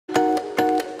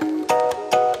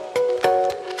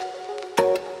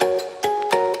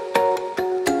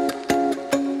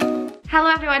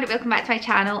everyone, welcome back to my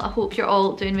channel. I hope you're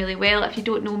all doing really well. If you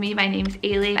don't know me, my name's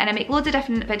Eilidh and I make loads of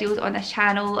different videos on this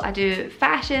channel. I do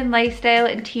fashion, lifestyle,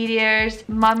 interiors,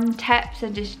 mum tips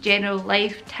and just general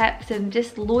life tips and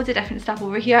just loads of different stuff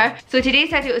over here. So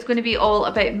today's video is going to be all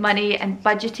about money and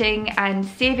budgeting and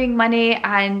saving money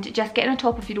and just getting on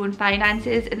top of your own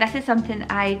finances. And this is something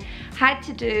I had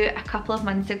to do a couple of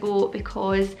months ago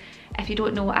because if you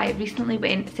don't know, I recently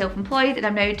went self-employed and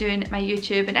I'm now doing my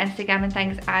YouTube and Instagram and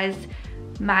things as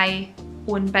my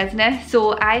own business.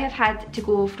 So I have had to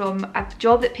go from a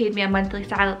job that paid me a monthly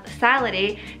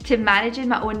salary to managing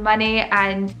my own money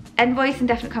and invoicing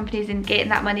different companies and getting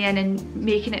that money in and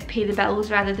making it pay the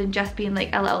bills rather than just being like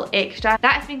a little extra.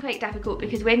 That has been quite difficult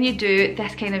because when you do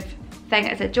this kind of thing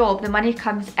as a job, the money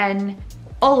comes in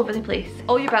all over the place.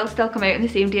 All your bills still come out on the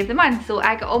same day of the month. So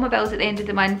I got all my bills at the end of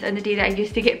the month on the day that I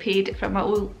used to get paid from my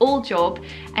old job,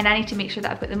 and I need to make sure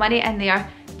that I've got the money in there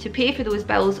to pay for those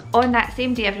bills on that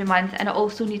same day every month. And I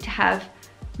also need to have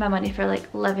my money for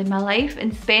like living my life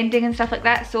and spending and stuff like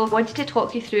that. So I wanted to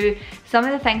talk you through some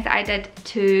of the things that I did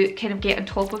to kind of get on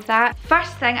top of that.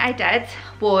 First thing I did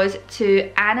was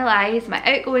to analyse my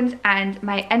outgoings and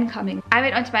my incoming. I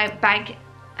went onto my bank.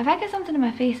 If I get something in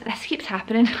my face, this keeps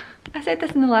happening. I said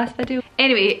this in the last video.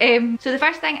 Anyway, so the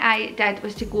first thing I did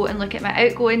was to go and look at my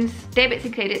outgoings, debits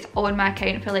and credits on my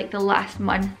account for like the last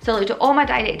month. So I looked at all my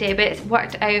direct debits,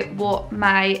 worked out what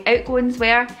my outgoings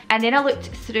were, and then I looked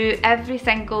through every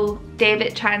single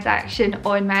debit transaction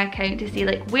on my account to see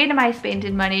like, where am I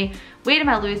spending money? Where am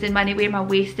I losing money? Where am I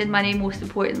wasting money, most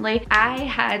importantly? I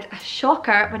had a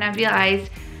shocker when I realised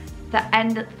that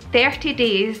in 30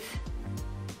 days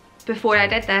before I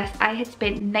did this, I had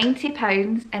spent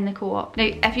 £90 in the Co-op. Now,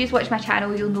 if you've watched my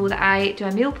channel, you'll know that I do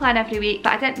a meal plan every week,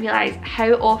 but I didn't realise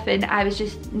how often I was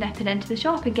just nipping into the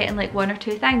shop and getting like one or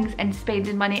two things and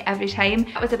spending money every time.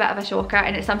 That was a bit of a shocker,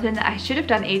 and it's something that I should have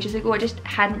done ages ago. I just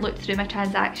hadn't looked through my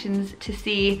transactions to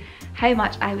see how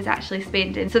much I was actually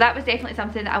spending. So that was definitely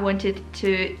something that I wanted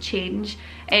to change.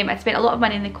 I spent a lot of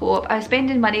money in the Co-op. I was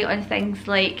spending money on things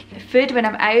like food when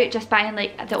I'm out, just buying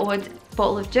like the odd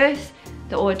bottle of juice,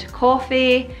 the odd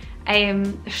coffee.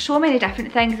 There's so many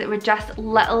different things that were just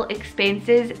little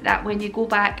expenses that when you go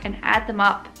back and add them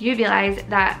up, you realise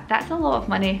that that's a lot of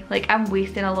money. Like, I'm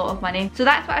wasting a lot of money. So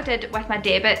that's what I did with my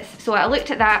debits. So I looked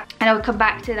at that, and I'll come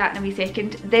back to that in a wee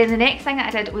second. Then the next thing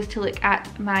that I did was to look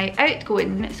at my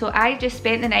outgoing. So I just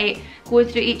spent the night going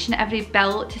through each and every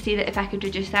bill to see that if I could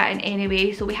reduce that in any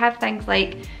way. So we have things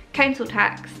like council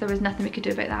tax. There was nothing we could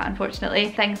do about that,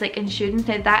 unfortunately. Things like insurance.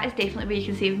 Now that is definitely where you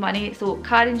can save money. So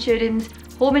car insurance,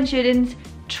 home insurance,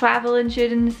 travel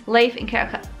insurance, life and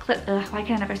why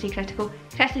can I never say critical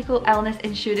illness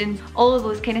insurance, all of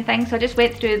those kind of things. So I just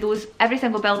went through those, every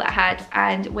single bill that I had,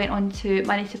 and went on to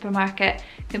Money Supermarket,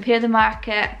 Compare the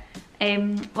Market,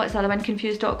 what's the other one,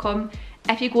 confused.com.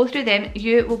 If you go through them,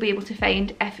 you will be able to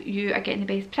find if you are getting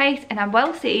the best price. And I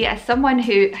will say, as someone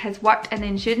who has worked in the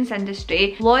insurance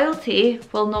industry, loyalty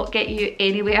will not get you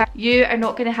anywhere. You are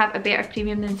not going to have a better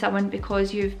premium than someone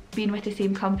because you've been with the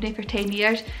same company for 10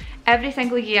 years. Every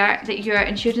single year that your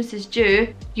insurance is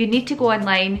due, you need to go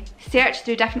online, search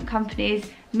through different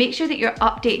companies, make sure that you're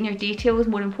updating your details,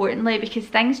 more importantly, because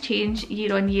things change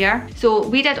year on year. So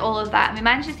we did all of that, and we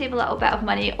managed to save a little bit of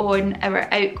money on our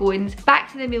outgoings.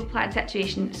 Back to the meal plan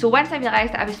situation. So once I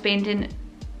realised that I was spending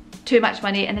too much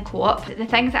money in the Co-op, the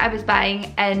things that I was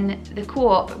buying in the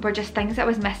Co-op were just things that I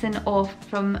was missing off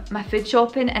from my food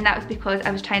shopping, and that was because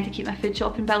I was trying to keep my food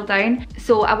shopping bill down.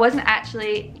 So I wasn't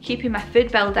actually keeping my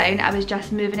food bill down, I was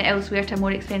just moving it elsewhere to a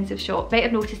more expensive shop. You might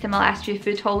have noticed in my last few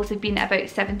food hauls have been about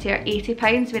 £70 or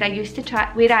 £80,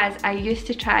 whereas I used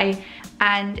to try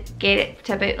and get it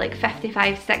to about like £55,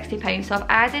 £60. So I've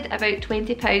added about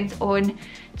 £20 on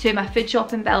to my food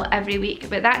shopping bill every week,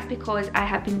 but that's because I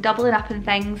have been doubling up on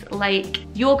things like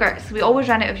yogurts. We always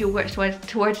run out of yogurts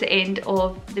towards the end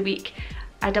of the week.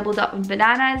 I doubled up on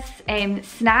bananas,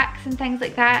 snacks and things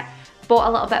like that. Bought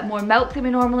a little bit more milk than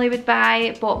we normally would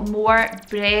buy, bought more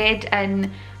bread, and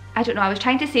I don't know, I was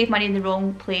trying to save money in the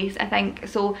wrong place, I think.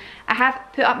 So I have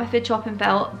put up my food shopping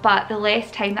bill, but the less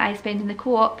time that I spend in the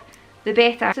Co-op, the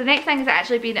better. So the next thing has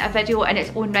actually been a video in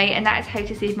its own right, and that is how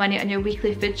to save money on your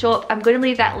weekly food shop. I'm going to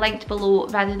leave that linked below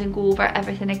rather than go over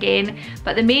everything again,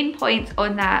 but the main points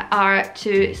on that are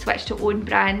to switch to own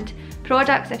brand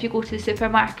products if you go to the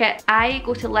supermarket. I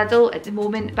go to Lidl at the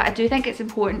moment, but I do think it's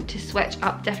important to switch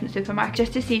up different supermarkets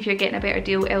just to see if you're getting a better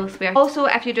deal elsewhere. Also,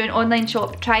 if you're doing online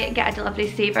shop, try and get a delivery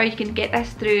saver. You can get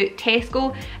this through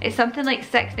Tesco. It's something like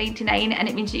 £6.99 and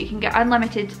it means that you can get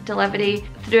unlimited delivery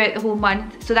throughout the whole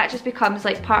month. So that just becomes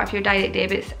like part of your direct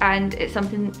debits, and it's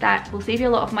something that will save you a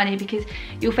lot of money, because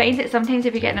you'll find that sometimes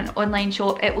if you're getting an online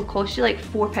shop, it will cost you like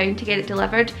 £4 to get it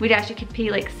delivered, whereas you could pay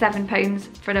like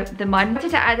 £7 for the month. I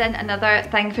wanted to add in another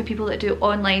thing for people that do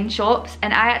online shops,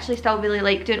 and I actually still really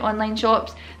like doing online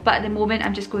shops, but at the moment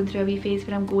I'm just going through a wee phase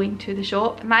where I'm going to the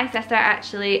shop. My sister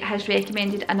actually has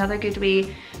recommended another good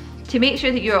way to make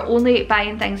sure that you're only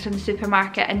buying things from the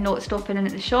supermarket and not stopping in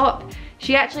at the shop.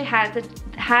 She actually has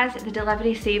the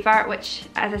delivery saver, which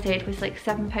as I said was like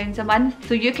 £7 a month.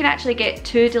 So you can actually get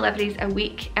 2 deliveries a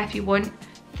week if you want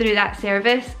through that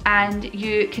service, and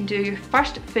you can do your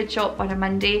first food shop on a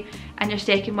Monday and your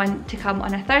second one to come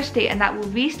on a Thursday, and that will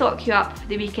restock you up for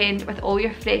the weekend with all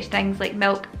your fresh things like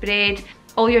milk, bread,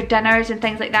 all your dinners and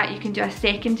things like that. You can do a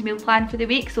second meal plan for the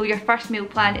week, so your first meal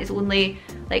plan is only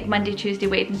like Monday, Tuesday,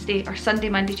 Wednesday, or Sunday,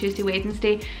 Monday, Tuesday,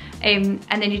 Wednesday, and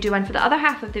then you do one for the other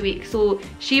half of the week. So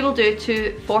she will do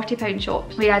 2 £40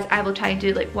 shops, whereas I will try and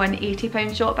do like 1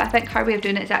 £80 shop. But I think her way of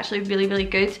doing it is actually really, really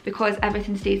good, because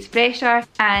everything stays fresher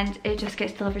and it just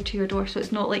gets delivered to your door, so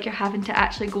it's not like you're having to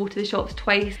actually go to the shops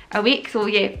twice a week. So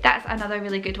yeah, that's another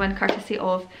really good one, courtesy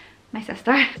of my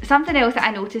sister. Something else that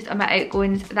I noticed on my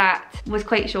outgoings that was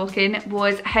quite shocking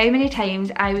was how many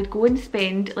times I would go and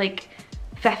spend like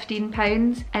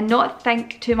 £15 and not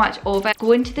think too much of it,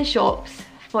 going to the shops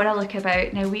for a look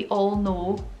about. Now we all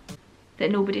know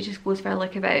that nobody just goes for a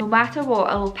look about. No matter what,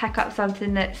 I'll pick up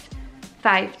something that's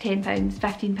 £5, £10,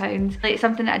 £15, like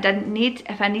something that I didn't need.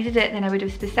 If I needed it, then I would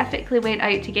have specifically went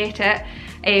out to get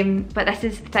it. But this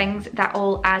is things that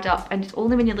all add up, and it's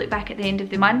only when you look back at the end of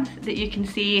the month that you can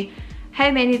see how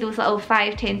many of those little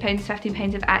 £5, £10,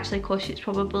 £15 have actually cost you. It's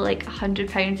probably like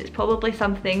 £100. It's probably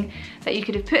something that you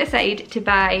could have put aside to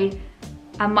buy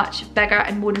a much bigger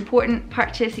and more important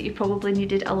purchase that you probably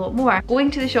needed a lot more.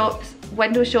 Going to the shops,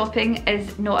 window shopping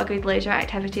is not a good leisure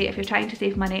activity if you're trying to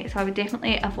save money, so I would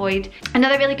definitely avoid.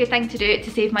 Another really good thing to do to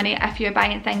save money if you're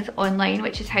buying things online,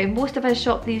 which is how most of us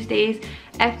shop these days,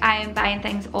 if I am buying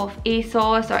things off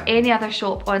ASOS or any other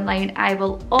shop online, I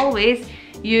will always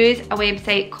use a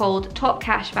website called Top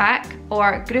Cashback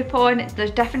or Groupon.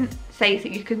 There's different sites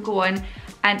that you can go on,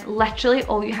 and literally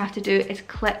all you have to do is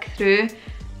click through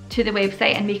to the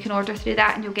website and make an order through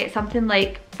that, and you'll get something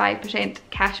like 5%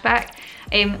 cashback,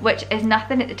 which is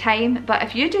nothing at the time, but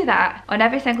if you do that on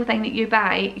every single thing that you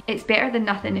buy, it's better than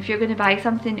nothing. If you're going to buy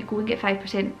something, go and get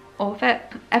 5% off it.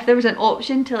 If there was an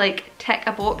option to like tick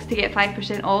a box to get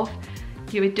 5% off,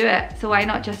 you would do it. So why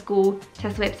not just go to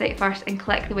this website first and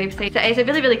click the website? So it's a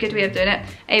really, really good way of doing it.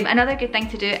 Another good thing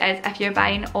to do is if you're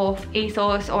buying off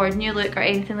ASOS or New Look or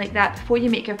anything like that, before you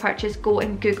make your purchase, go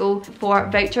and Google for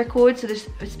voucher codes. So there's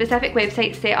specific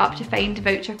websites set up to find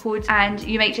voucher codes, and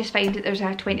you might just find that there's a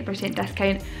 20%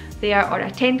 discount there, or a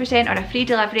 10% or a free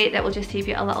delivery that will just save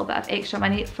you a little bit of extra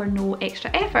money for no extra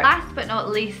effort. Last but not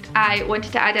least, I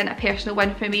wanted to add in a personal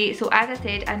one for me. So as I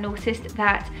said, I noticed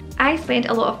that I spend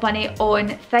a lot of money on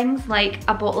things like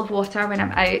a bottle of water when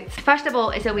I'm out. First of all,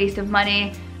 it's a waste of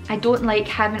money. I don't like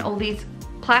having all these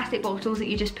plastic bottles that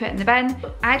you just put in the bin.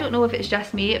 I don't know if it's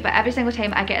just me, but every single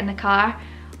time I get in the car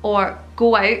or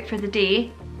go out for the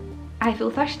day, I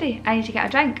feel thirsty. I need to get a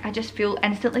drink. I just feel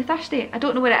instantly thirsty. I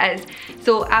don't know what it is.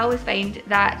 So I always find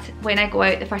that when I go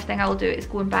out, the first thing I'll do is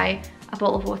go and buy a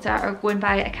bottle of water or go and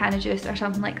buy a can of juice or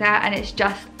something like that, and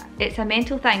it's a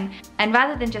mental thing. And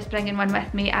rather than just bringing one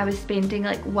with me, I was spending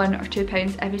like £1 or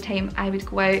 £2 every time I would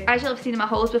go out. As you'll have seen in my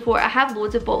hauls before, I have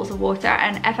loads of bottles of water,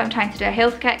 and if I'm trying to do a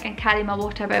health kick and carry my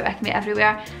water about with me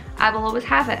everywhere, I will always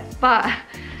have it. But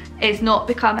it's not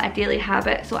become a daily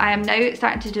habit, so I am now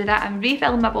starting to do that. I'm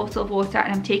refilling my bottle of water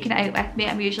and I'm taking it out with me.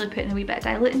 I'm usually putting a wee bit of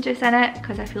diluting juice in it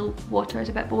because I feel water is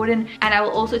a bit boring, and I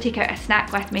will also take out a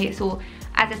snack with me. So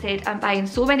as I said, I'm buying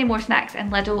so many more snacks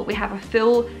in Lidl. We have a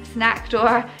full snack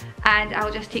drawer, and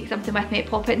I'll just take something with me,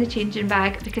 pop it in the changing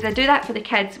bag, because I do that for the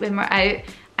kids when we're out,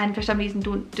 and for some reason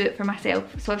don't do it for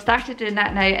myself. So I've started doing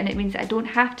that now, and it means that I don't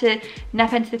have to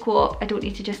nip into the co-op. I don't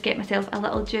need to just get myself a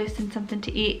little juice and something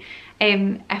to eat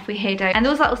if we head out. And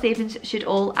those little savings should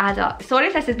all add up. Sorry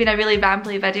if this has been a really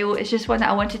rambly video. It's just one that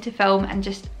I wanted to film and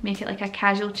just make it like a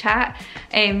casual chat.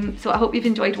 So I hope you've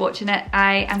enjoyed watching it.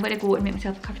 I am going to go and make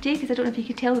myself a cup of tea because I don't know if you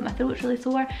could tell that my throat's really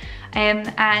sore. And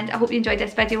I hope you enjoyed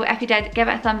this video. If you did, give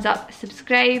it a thumbs up,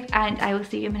 subscribe, and I will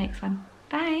see you in my next one.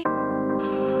 Bye!